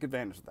 take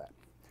advantage of that.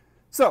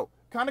 So,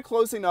 kind of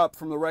closing up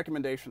from the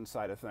recommendation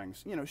side of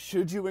things, you know,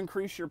 should you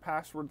increase your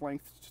password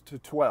length to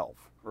 12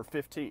 or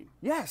 15?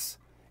 Yes.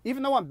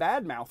 Even though I'm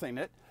bad-mouthing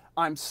it,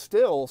 I'm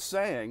still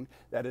saying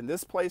that in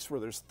this place where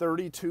there's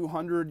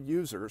 3,200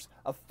 users,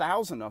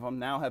 1,000 of them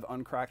now have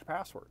uncracked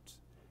passwords.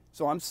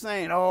 So I'm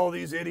saying, oh,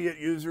 these idiot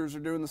users are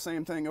doing the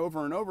same thing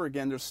over and over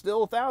again. There's still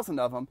 1,000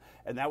 of them,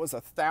 and that was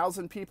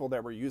 1,000 people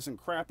that were using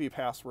crappy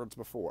passwords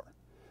before.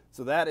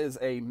 So that is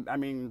a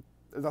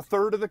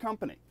third of the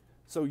company.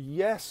 So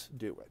yes,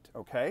 do it,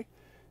 okay?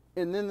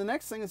 And then the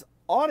next thing is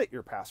audit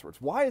your passwords.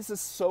 Why is this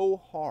so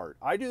hard?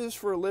 I do this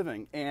for a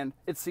living, and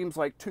it seems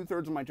like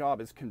 2/3 of my job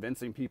is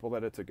convincing people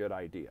that it's a good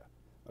idea.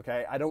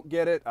 Okay, I don't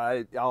get it.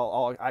 I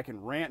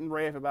can rant and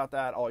rave about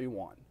that all you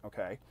want.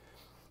 Okay,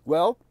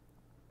 well,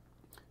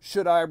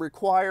 should I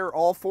require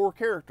all 4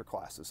 character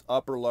classes,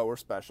 upper, lower,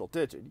 special,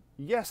 digit?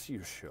 Yes,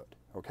 you should.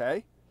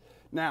 Okay,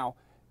 now,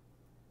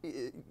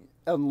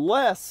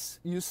 unless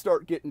you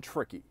start getting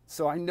tricky.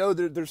 So I know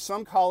there's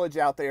some college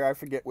out there, I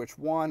forget which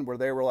one, where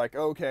they were like,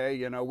 okay,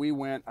 you know, we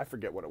went, I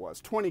forget what it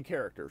was, 20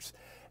 characters.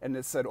 And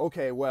it said,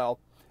 okay, well,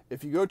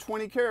 if you go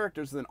 20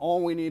 characters, then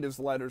all we need is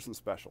letters and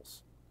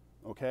specials.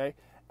 Okay?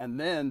 And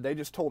then they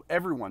just told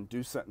everyone,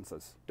 do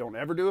sentences. Don't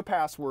ever do a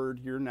password.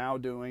 You're now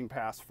doing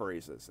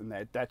passphrases. And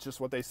that's just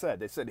what they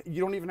said. They said,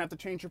 you don't even have to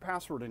change your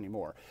password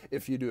anymore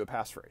if you do a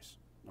passphrase.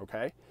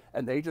 Okay?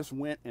 And they just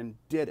went and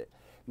did it.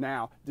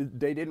 Now,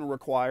 they didn't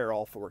require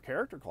all 4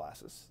 character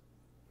classes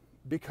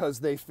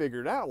because they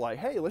figured out, like,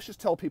 hey, let's just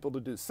tell people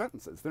to do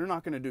sentences. They're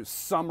not going to do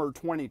summer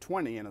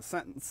 2020 in a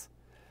sentence.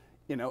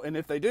 You know, and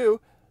if they do,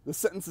 the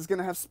sentence is going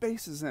to have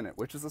spaces in it,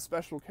 which is a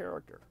special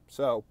character.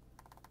 So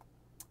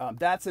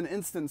that's an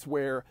instance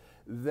where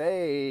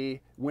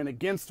they went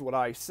against what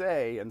I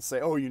say and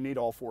say, oh, you need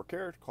all 4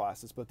 character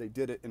classes, but they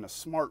did it in a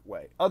smart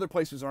way. Other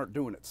places aren't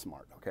doing it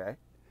smart, okay?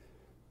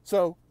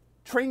 So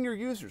train your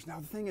users.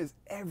 Now, the thing is,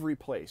 every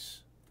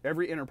place,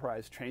 every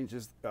enterprise trains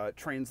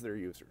their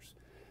users.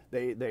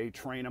 They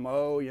train them,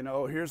 oh, you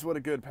know, here's what a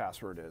good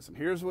password is, and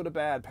here's what a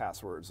bad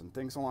password is, and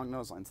things along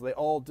those lines. They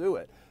all do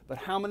it. But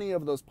how many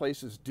of those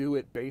places do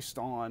it based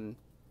on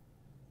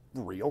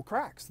real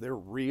cracks, their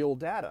real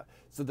data,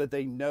 so that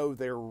they know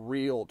their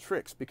real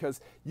tricks? Because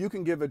you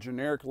can give a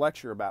generic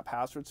lecture about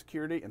password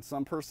security, and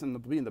some person will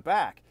be in the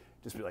back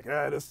just be like,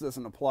 this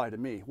doesn't apply to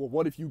me. Well,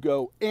 what if you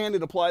go, and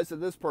it applies to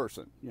this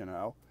person, you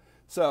know?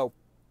 So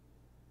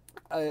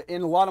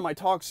in a lot of my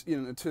talks,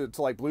 you know, to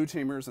like blue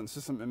teamers and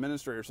system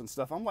administrators and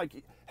stuff, I'm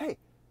like, hey,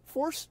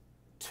 force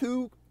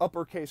 2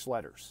 uppercase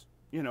letters,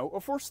 you know,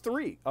 or force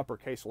 3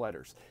 uppercase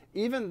letters.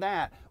 Even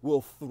that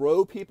will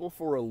throw people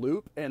for a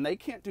loop, and they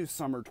can't do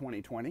summer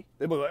 2020.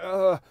 They'll be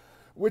like,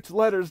 which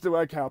letters do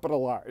I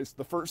capitalize?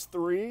 The first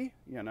 3,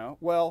 you know?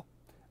 Well,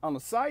 on a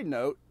side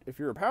note, if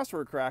you're a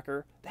password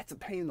cracker, that's a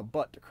pain in the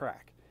butt to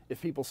crack.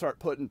 If people start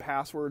putting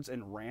passwords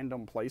in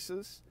random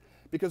places,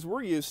 because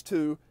we're used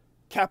to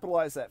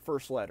capitalize that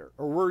first letter,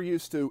 or we're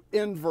used to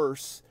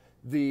inverse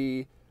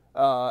the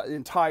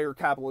entire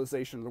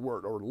capitalization of the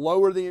word, or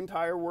lower the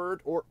entire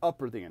word, or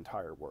upper the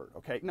entire word.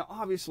 Okay. Now,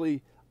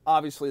 obviously,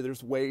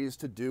 there's ways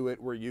to do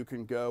it where you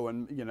can go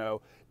and, you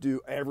know,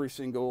 do every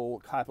single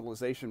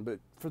capitalization, but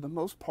for the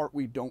most part,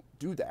 we don't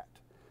do that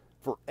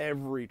for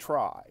every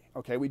try.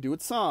 Okay. We do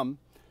it some,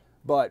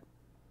 but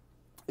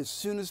as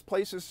soon as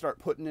places start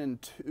putting in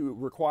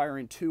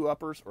requiring 2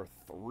 uppers or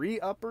 3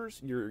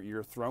 uppers,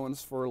 you're throwing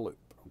us for a loop.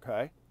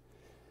 Okay.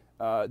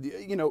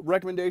 You know,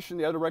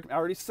 recommendation, I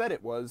already said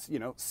it was, you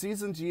know,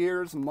 seasons,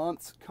 years,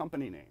 months,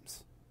 company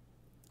names.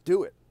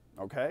 Do it.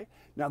 Okay.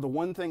 Now, the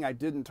one thing I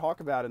didn't talk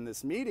about in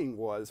this meeting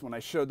was when I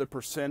showed the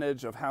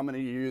percentage of how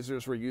many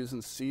users were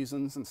using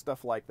seasons and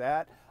stuff like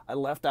that, I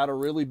left out a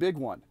really big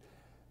one.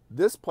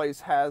 This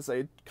place has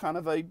a kind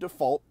of a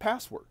default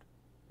password.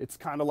 It's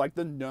kind of like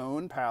the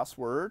known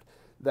password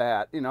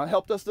that, you know,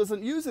 Help Desk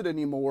doesn't use it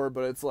anymore,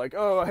 but it's like,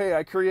 oh, hey,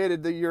 I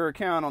created your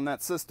account on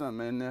that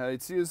system, and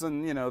it's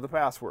using, you know, the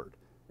password,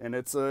 and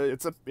it's a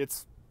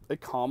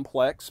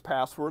complex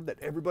password that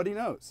everybody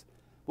knows.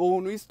 Well,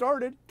 when we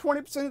started,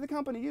 20% of the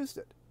company used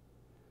it,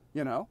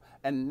 you know,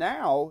 and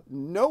now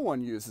no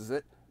one uses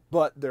it,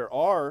 but there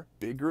are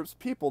big groups of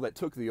people that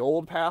took the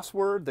old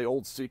password, the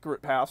old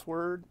secret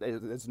password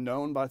that's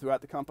known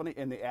throughout the company,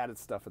 and they added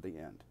stuff at the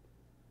end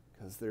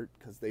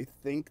because they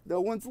think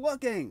no one's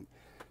looking.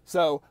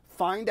 So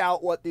find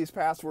out what these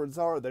passwords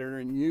are that are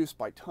in use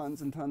by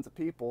tons and tons of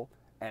people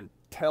and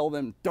tell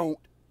them don't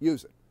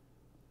use it.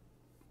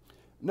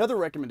 Another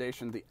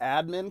recommendation, the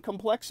admin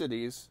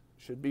complexities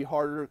should be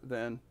harder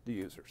than the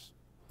users.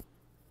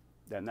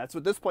 And that's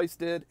what this place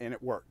did, and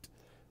it worked.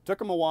 Took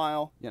them a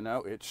while, you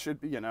know, it should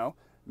be, you know,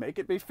 make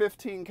it be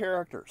 15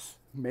 characters.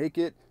 Make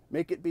it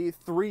be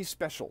 3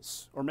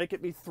 specials, or make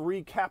it be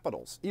 3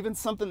 capitals. Even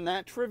something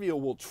that trivial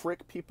will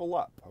trick people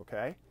up,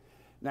 okay?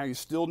 Now, you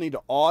still need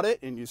to audit,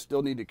 and you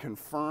still need to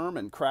confirm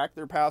and crack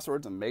their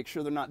passwords and make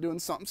sure they're not doing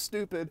something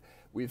stupid.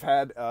 We've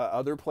had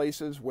other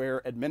places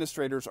where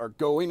administrators are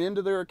going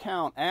into their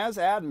account as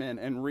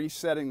admin and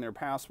resetting their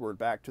password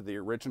back to the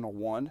original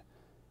one,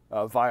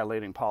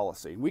 violating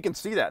policy. We can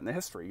see that in the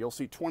history. You'll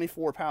see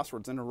 24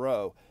 passwords in a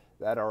row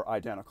that are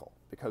identical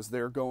because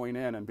they're going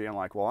in and being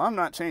like, well, I'm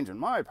not changing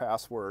my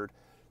password,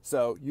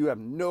 so you have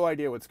no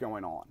idea what's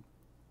going on.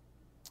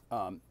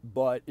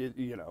 But it,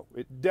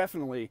 it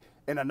definitely,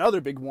 and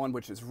another big one,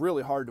 which is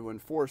really hard to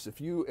enforce,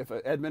 if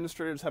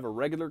administrators have a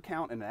regular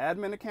account and an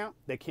admin account,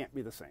 they can't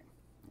be the same.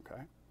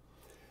 Okay.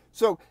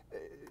 So,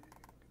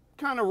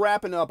 kind of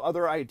wrapping up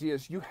other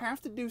ideas, you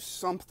have to do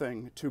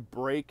something to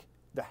break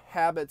the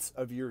habits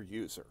of your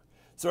user.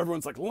 So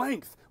everyone's like,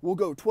 length, we'll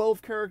go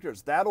 12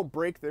 characters, that'll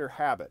break their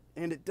habit.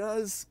 And it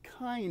does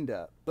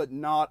kinda, but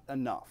not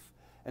enough.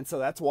 And so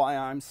that's why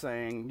I'm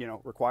saying,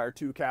 require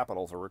 2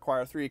 capitals or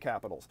require 3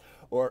 capitals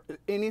or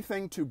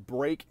anything to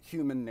break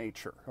human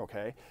nature,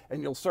 okay?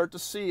 And you'll start to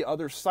see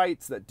other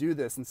sites that do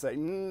this and say,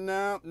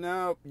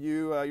 no,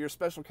 your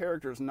special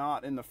character is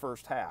not in the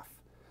first half.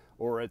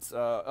 Or it's,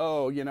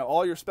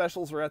 all your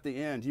specials are at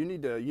the end. You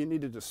need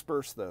to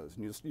disperse those.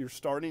 And you're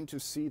starting to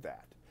see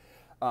that.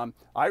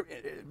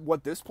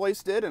 What this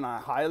place did, and I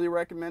highly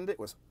recommend it,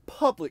 was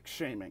public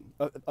shaming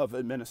of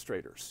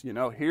administrators.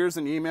 Here's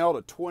an email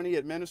to 20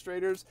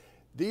 administrators.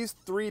 These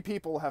 3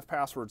 people have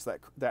passwords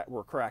that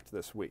were cracked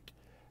this week.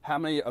 How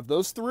many of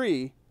those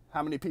 3,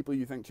 how many people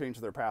you think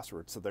changed their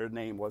passwords so their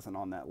name wasn't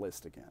on that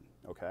list again,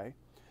 okay?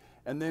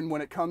 And then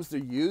when it comes to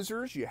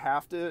users, you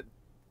got to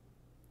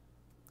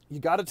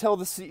tell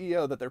the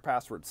CEO that their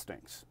password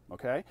stinks,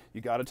 okay?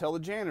 You got to tell the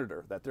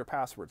janitor that their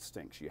password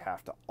stinks. You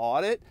have to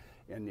audit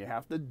and you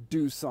have to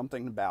do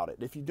something about it.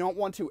 If you don't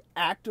want to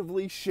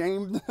actively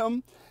shame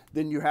them,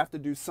 then you have to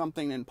do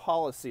something in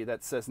policy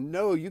that says,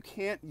 no, you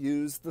can't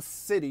use the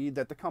city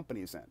that the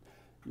company's in,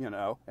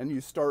 and you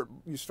start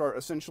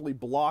essentially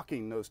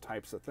blocking those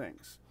types of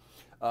things.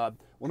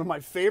 One of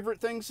my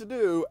favorite things to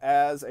do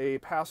as a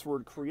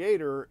password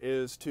creator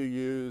is to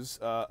use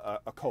a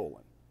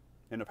colon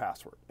in a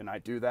password. And I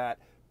do that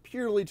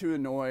purely to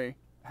annoy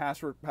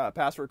password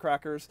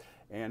crackers.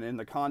 And in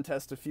the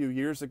contest a few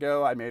years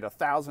ago, I made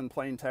 1,000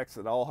 plain texts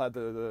that all had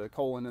the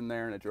colon in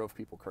there, and it drove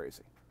people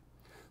crazy.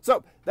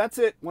 So that's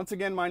it. Once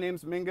again, my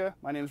name's Minga.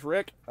 My name's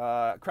Rick.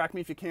 Crack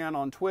Me If You Can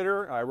on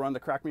Twitter. I run the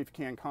Crack Me If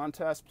You Can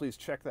contest. Please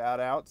check that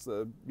out. It's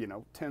the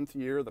 10th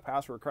year of the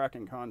password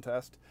cracking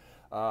contest.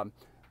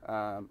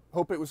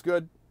 Hope it was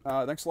good.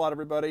 Thanks a lot,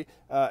 everybody.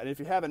 And if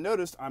you haven't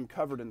noticed, I'm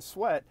covered in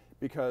sweat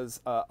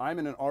because I'm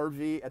in an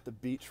RV at the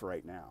beach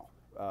right now,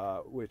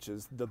 which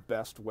is the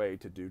best way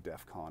to do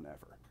DEF CON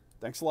ever.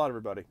 Thanks a lot,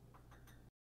 everybody.